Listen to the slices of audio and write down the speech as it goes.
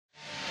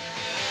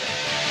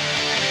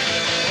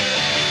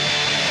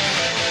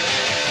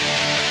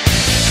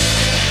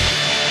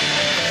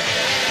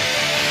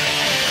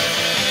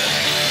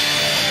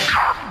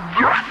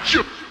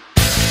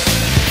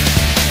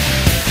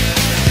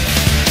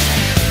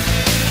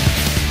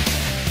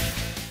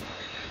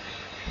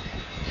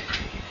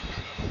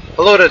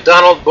Hello to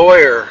Donald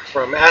Boyer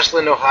from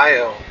Ashland,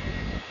 Ohio.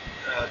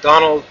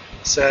 Donald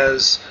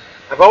says,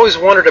 I've always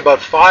wondered about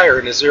fire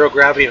in a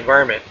zero-gravity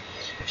environment.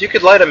 If you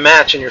could light a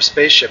match in your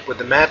spaceship, would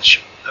the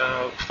match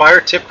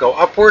fire tip go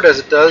upward as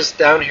it does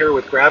down here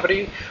with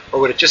gravity, or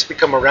would it just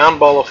become a round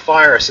ball of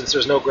fire since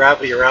there's no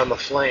gravity around the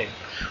flame?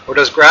 Or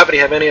does gravity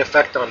have any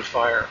effect on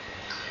fire?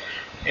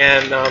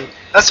 And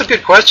that's a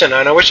good question,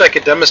 and I wish I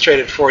could demonstrate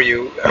it for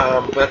you,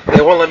 but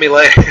they won't let me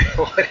light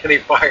any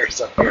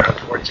fires up here,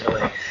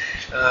 unfortunately.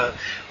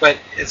 But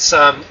it's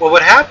well,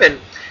 what happened?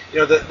 You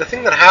know, the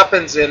thing that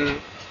happens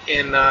on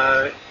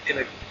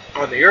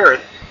the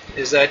Earth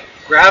is that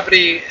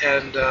gravity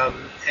and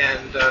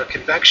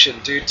convection,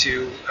 due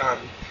to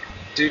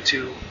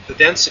the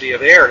density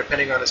of air,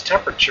 depending on its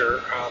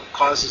temperature,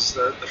 causes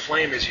the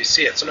flame as you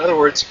see it. So, in other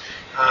words,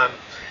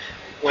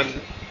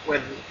 when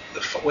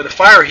the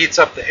fire heats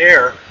up the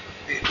air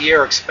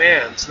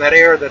expands, and that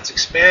air that's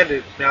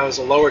expanded now is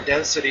a lower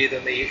density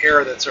than the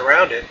air that's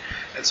around it,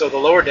 and so the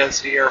lower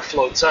density air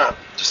floats up,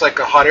 just like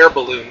a hot air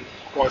balloon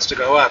wants to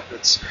go up.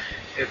 It's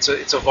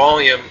a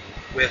volume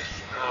with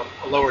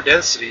a lower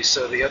density,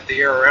 so the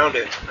air around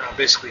it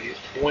basically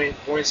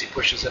buoyancy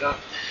pushes it up.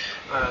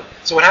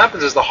 So what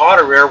happens is the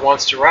hotter air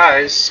wants to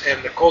rise,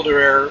 and the colder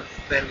air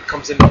then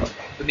comes in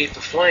beneath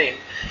the flame,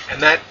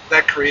 and that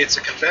creates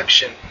a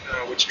convection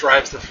which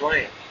drives the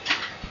flame.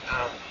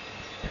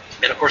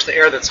 And of course, the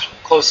air that's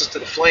closest to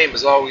the flame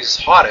is always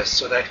hottest,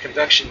 so that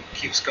convection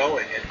keeps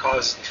going and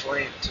causes the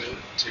flame to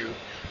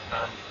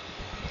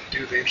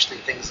do the interesting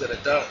things that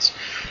it does.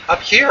 Up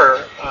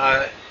here,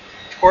 of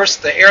course,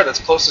 the air that's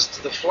closest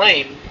to the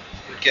flame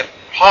would get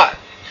hot,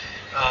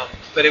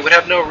 but it would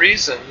have no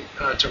reason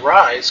to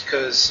rise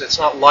because it's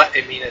not light.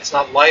 I mean, it's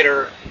not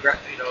lighter,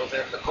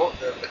 than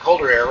the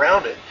colder air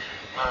around it.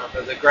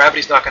 The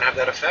gravity's not going to have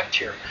that effect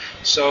here.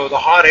 So the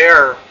hot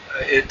air,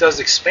 it does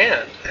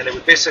expand, and it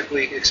would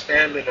basically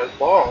expand in a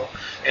ball,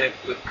 and it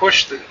would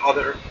push the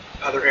other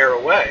air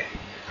away,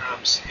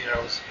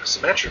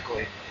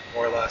 symmetrically,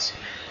 more or less.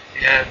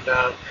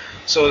 And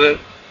so the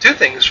two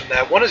things from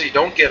that: one is you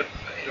don't get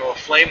a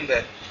flame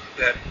that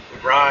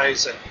would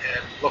rise and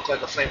look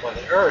like a flame on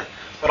the Earth,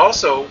 but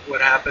also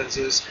what happens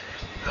is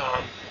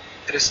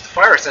the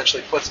fire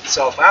essentially puts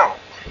itself out,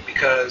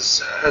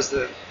 because as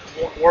the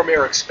warm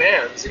air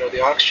expands,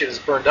 the oxygen is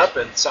burned up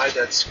inside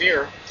that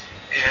sphere,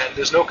 and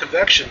there's no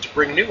convection to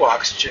bring new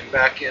oxygen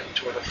back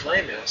into where the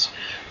flame is.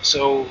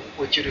 So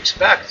what you'd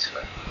expect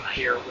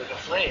here with a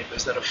flame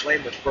is that a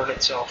flame would burn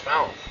itself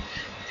out,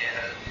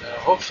 and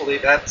hopefully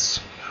that's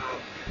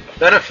a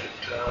benefit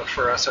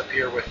for us up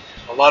here with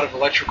a lot of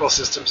electrical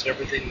systems and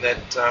everything, that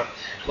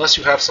unless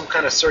you have some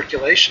kind of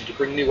circulation to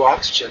bring new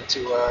oxygen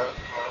to a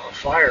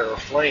fire or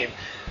flame,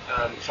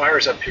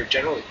 fires up here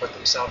generally put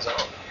themselves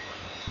out.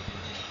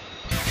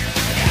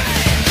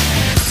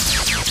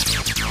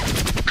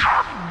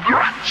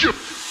 Gotcha!